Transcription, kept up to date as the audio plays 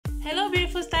Hello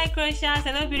beautiful style crochets,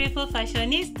 hello beautiful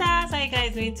fashionistas, how you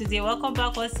guys doing today? Welcome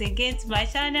back once again to my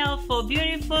channel for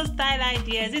beautiful style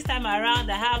ideas. This time around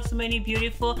I have so many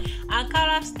beautiful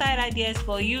Ankara style ideas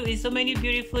for you, in so many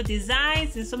beautiful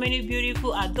designs, in so many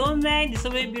beautiful adornment, in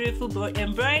so many beautiful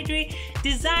embroidery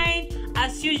design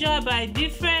as usual by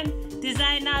different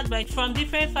designers from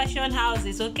different fashion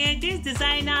houses. Okay, these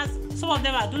designers, some of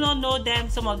them I do not know them,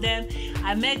 some of them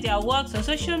I met their works on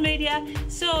social media,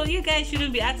 so you guys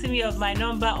shouldn't be asking me of my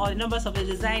number or the numbers of the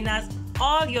designers.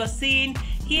 All you're seeing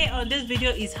here on this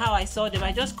video is how I saw them.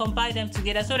 I just compiled them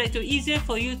together so that it's easier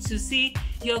for you to see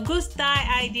your good style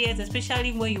ideas,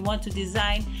 especially when you want to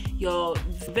design your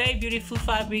very beautiful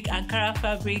fabric, Ankara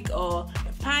fabric or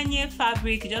panye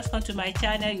fabric. Just come to my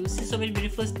channel, you'll see so many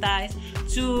beautiful styles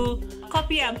to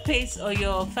copy and paste on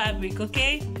your fabric.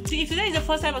 Okay, so if today is the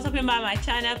first time or something by my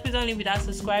channel, please don't leave without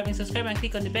subscribing. Subscribe and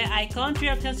click on the bell icon. 3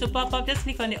 options to pop up, just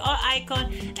click on the all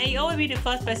icon and you always be the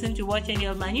first person to watch any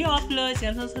of my new uploads.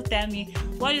 You can also tell me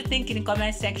what you think in the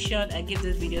comment section and give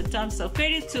this video a thumbs up.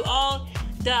 Credit to all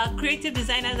the creative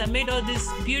designers that made all these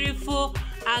beautiful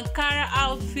Ankara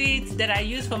outfits that I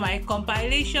use for my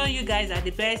compilation. You guys are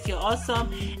the best, you're awesome.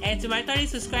 And to my returning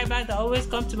subscribers that always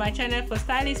come to my channel for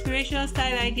style inspiration,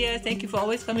 style ideas, thank you for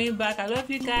always coming back. I love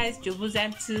you guys. Vous,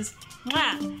 êtes, tous.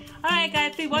 Alright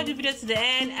guys, please watch the video to the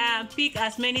end and pick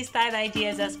as many style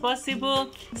ideas as possible.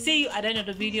 See you at the end of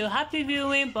the video. Happy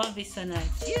viewing, bon visionnage.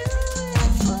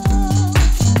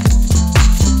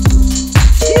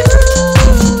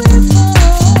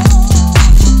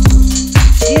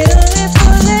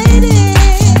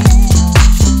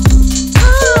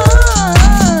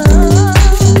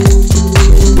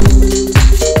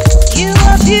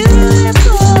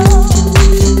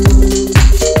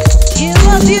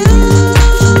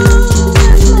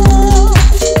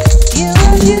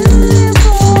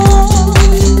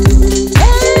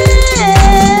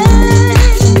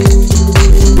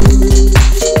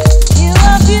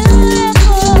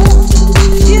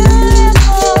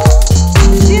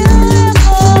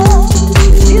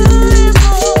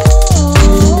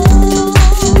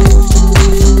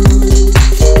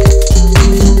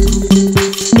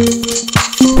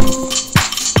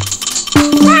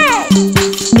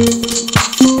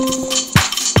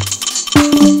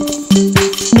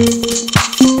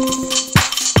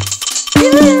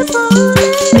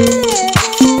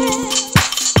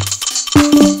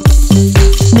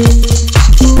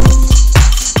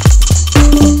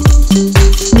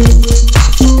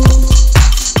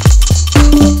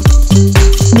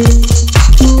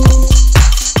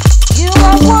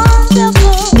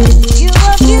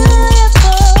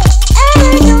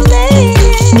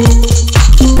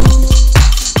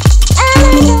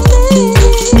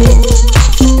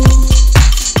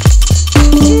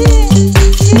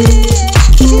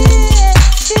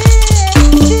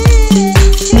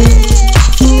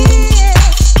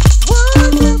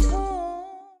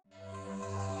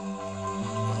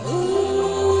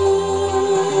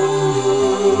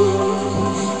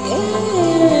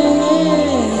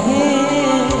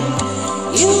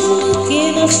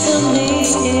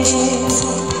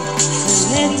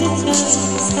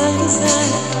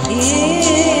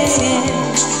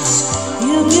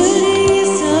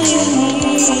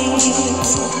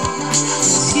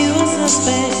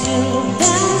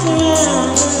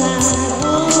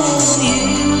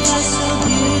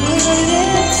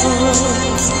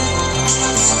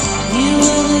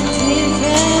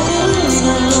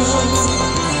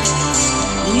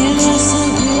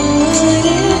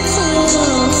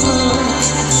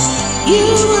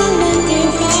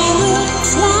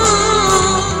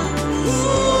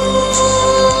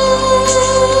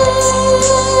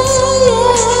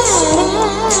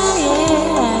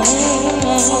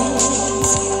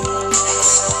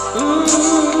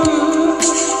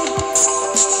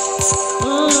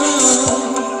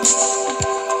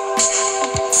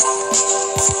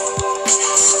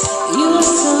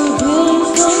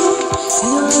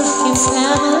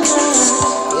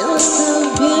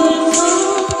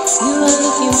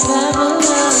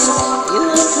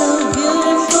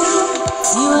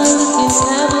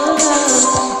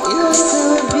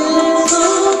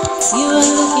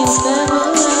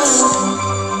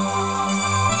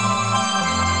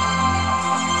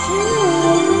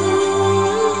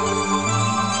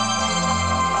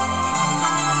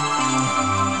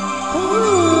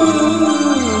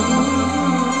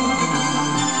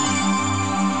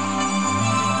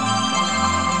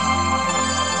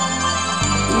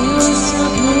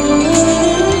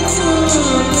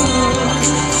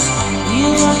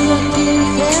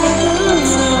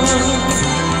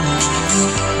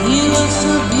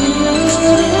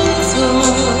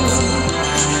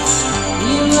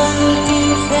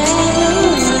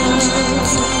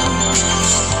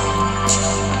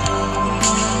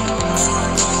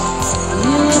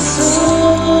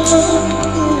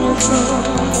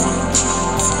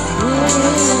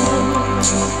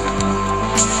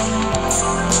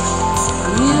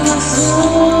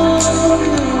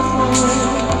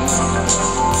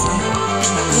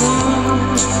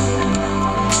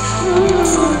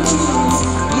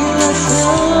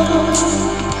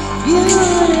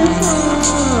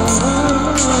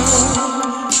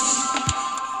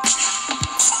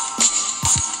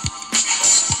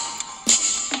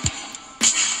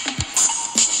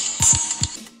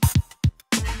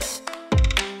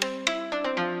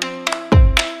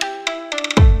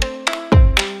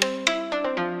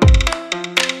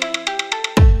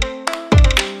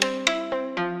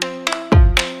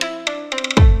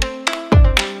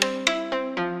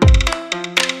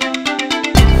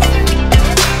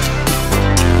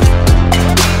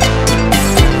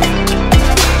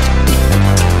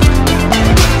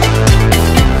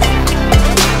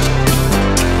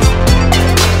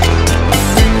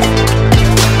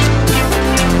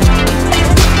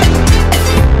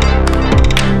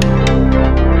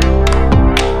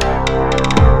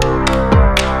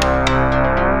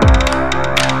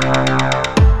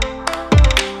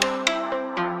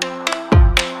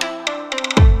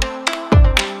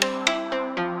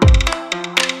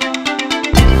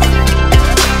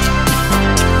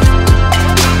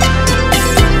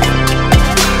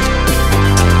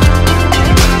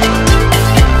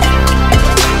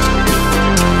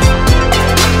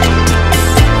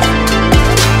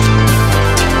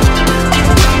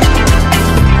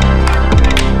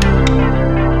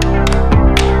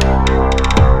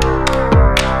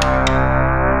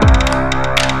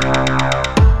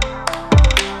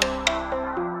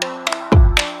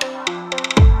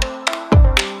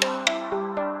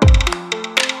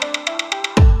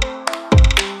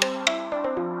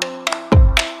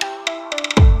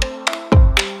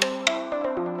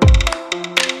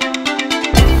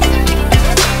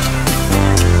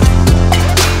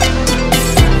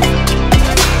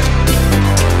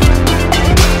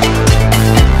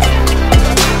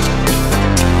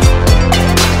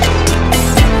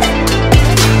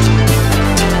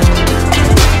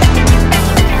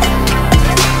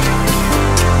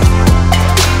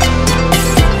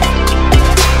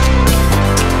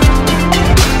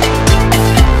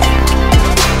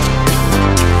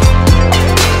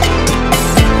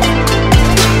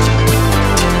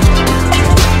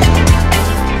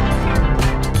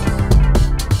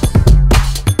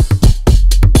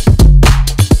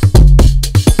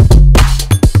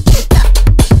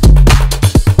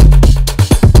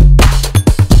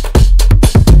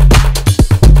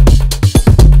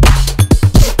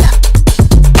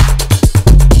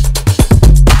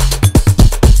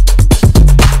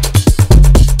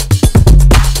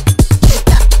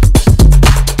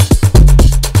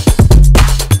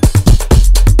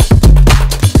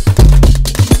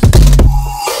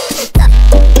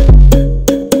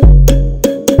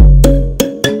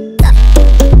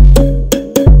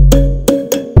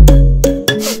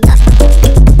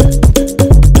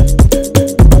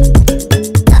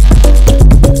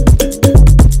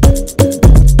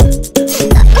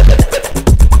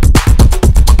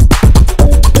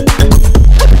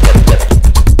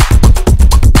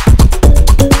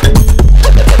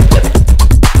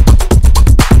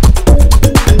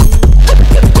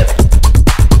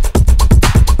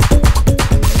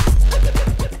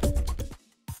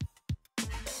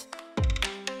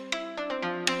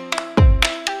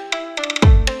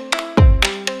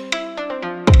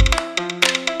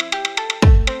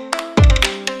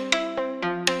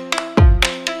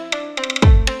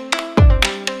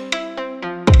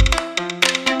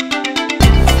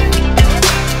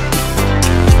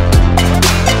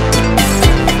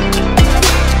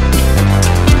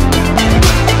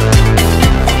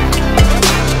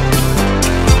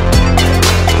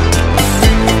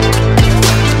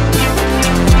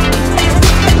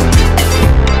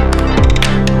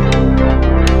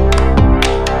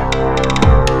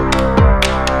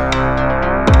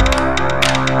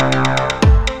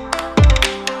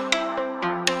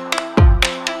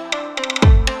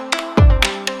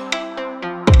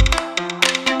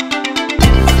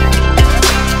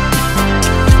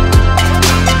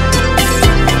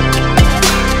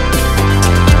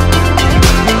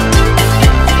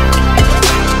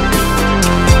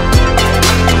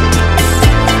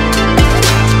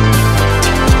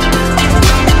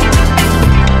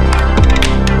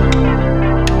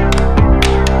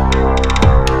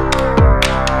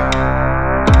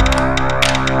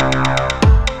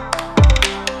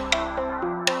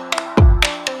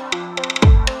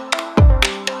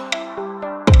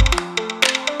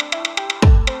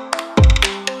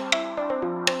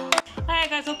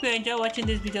 Hope you enjoy watching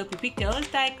this video. Pick your own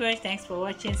style. Thanks for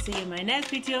watching. See you in my next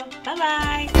video.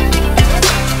 Bye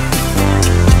bye.